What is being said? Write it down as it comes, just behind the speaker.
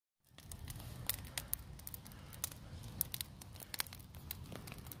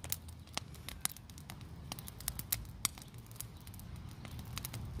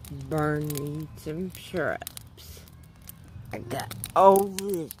burning some shrubs. I got all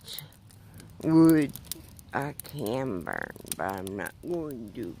this wood I can burn, but I'm not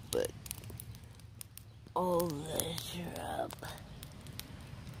going to, but all the shrub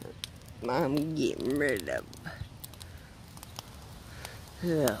I'm getting rid of.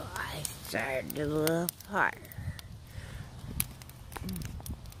 So I started a little fire.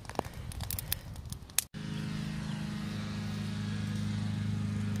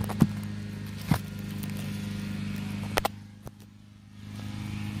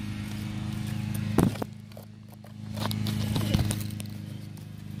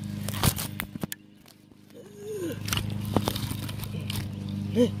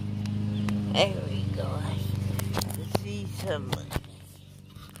 There we go. I see some.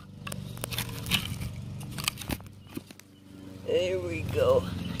 There we go.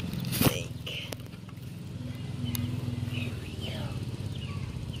 Here we go.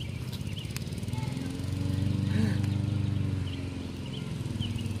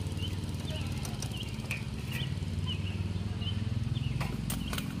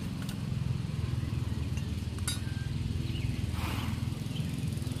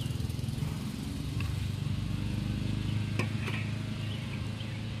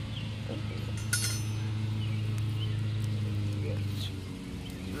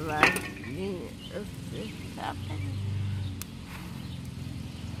 Last minute of this happened.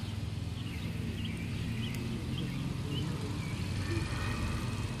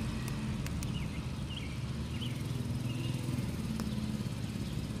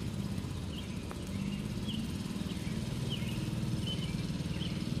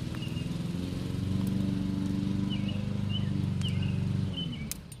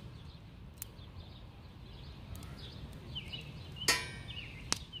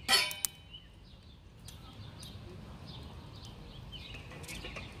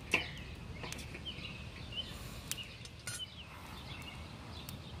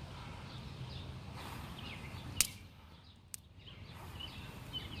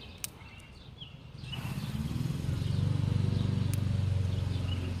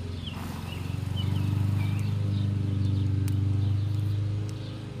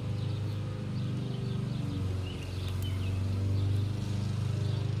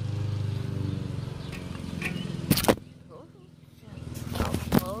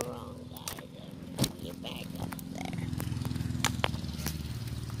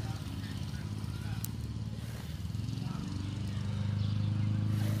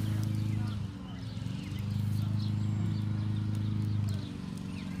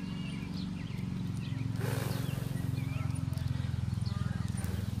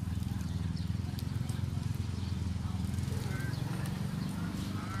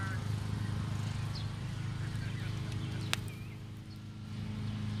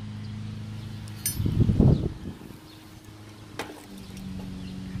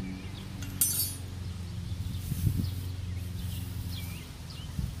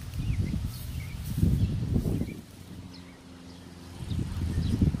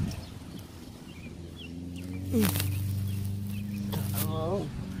 Oh,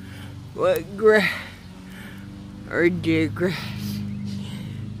 what grass or deer grass?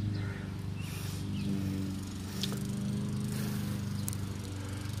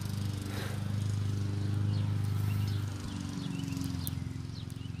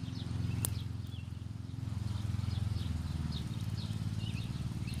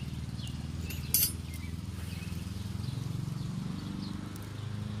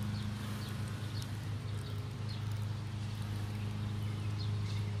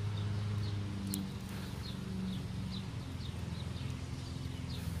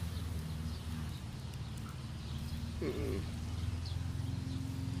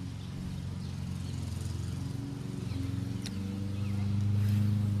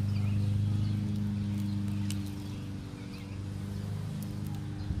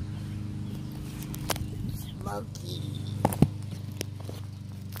 Muggy.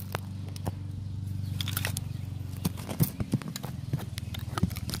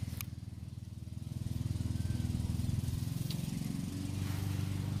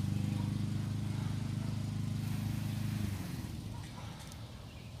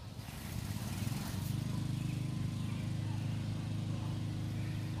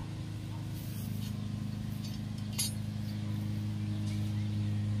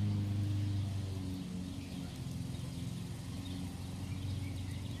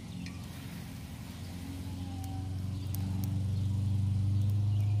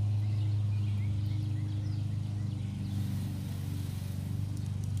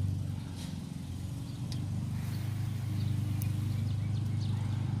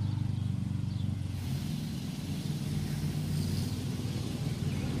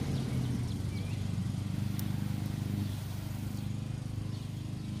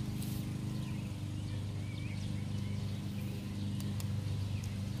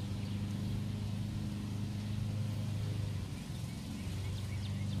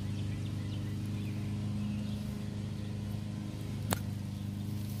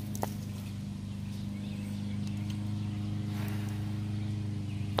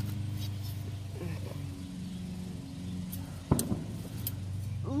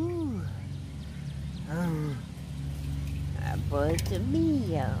 I put the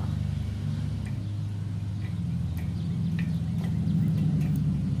meal.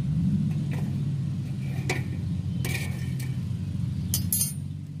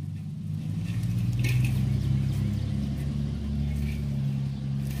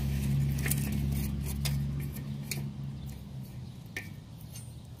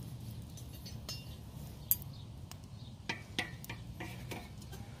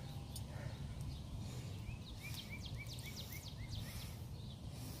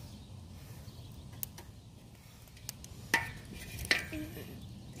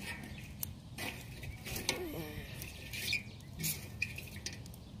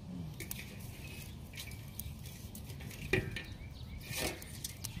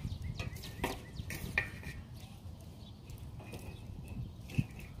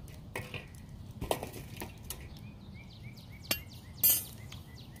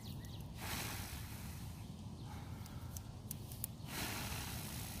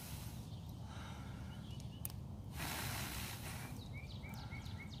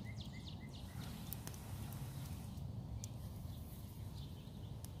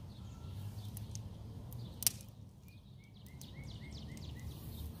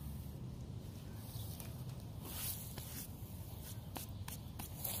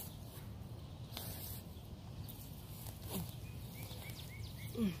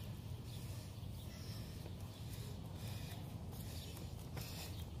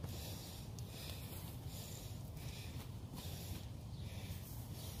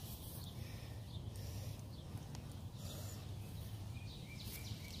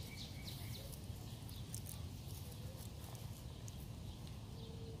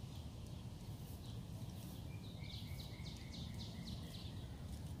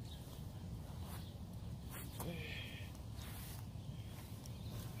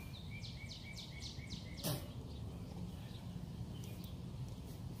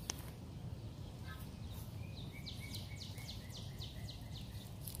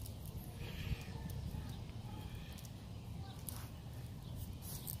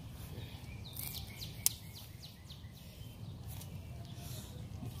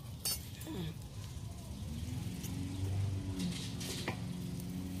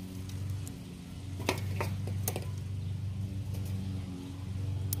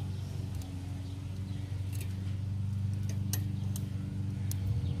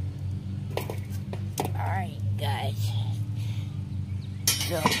 Alright, guys.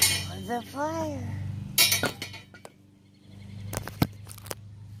 Go for the fire.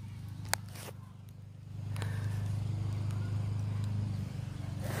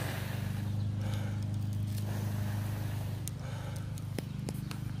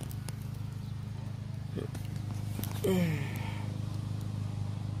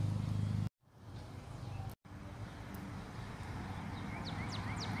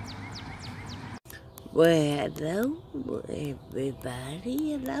 Well, hello,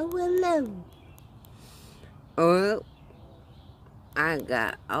 everybody. Hello, hello. Well, I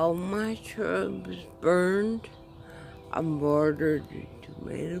got all my shrubs burned. I watered the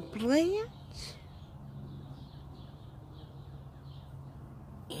tomato plants.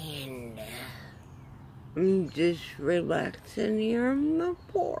 And I'm just relaxing here on the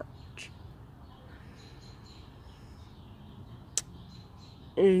porch.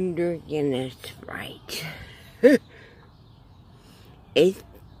 And drinking a Sprite. It's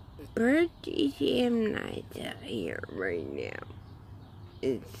pretty damn nice out here right now.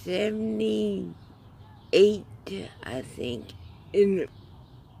 It's 78, I think, and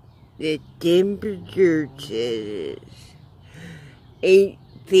the temperature says it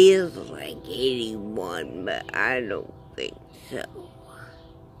feels like 81, but I don't think so.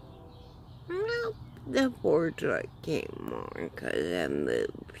 Nope, the porch light came on because I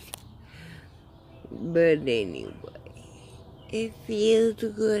moved. But anyway, it feels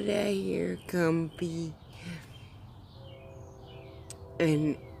good out here, comfy.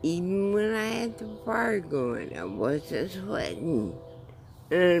 And even when I had the fire going, I wasn't sweating.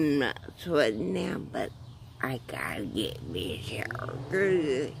 I'm not sweating now, but I gotta get me a shower.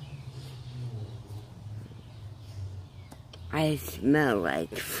 'Cause I smell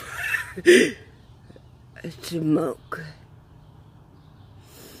like smoke.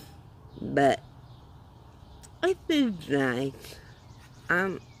 But it is nice.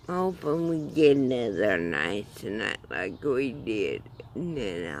 I'm hoping we get another night tonight like we did. And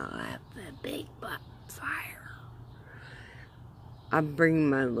then I'll have a big fire. I'll bring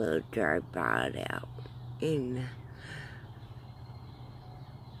my little tripod out. And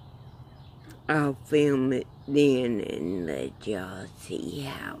I'll film it then and let y'all see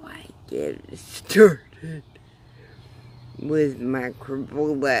how I get it started with my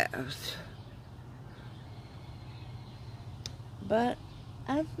crippled house. But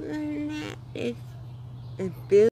other than that, it feels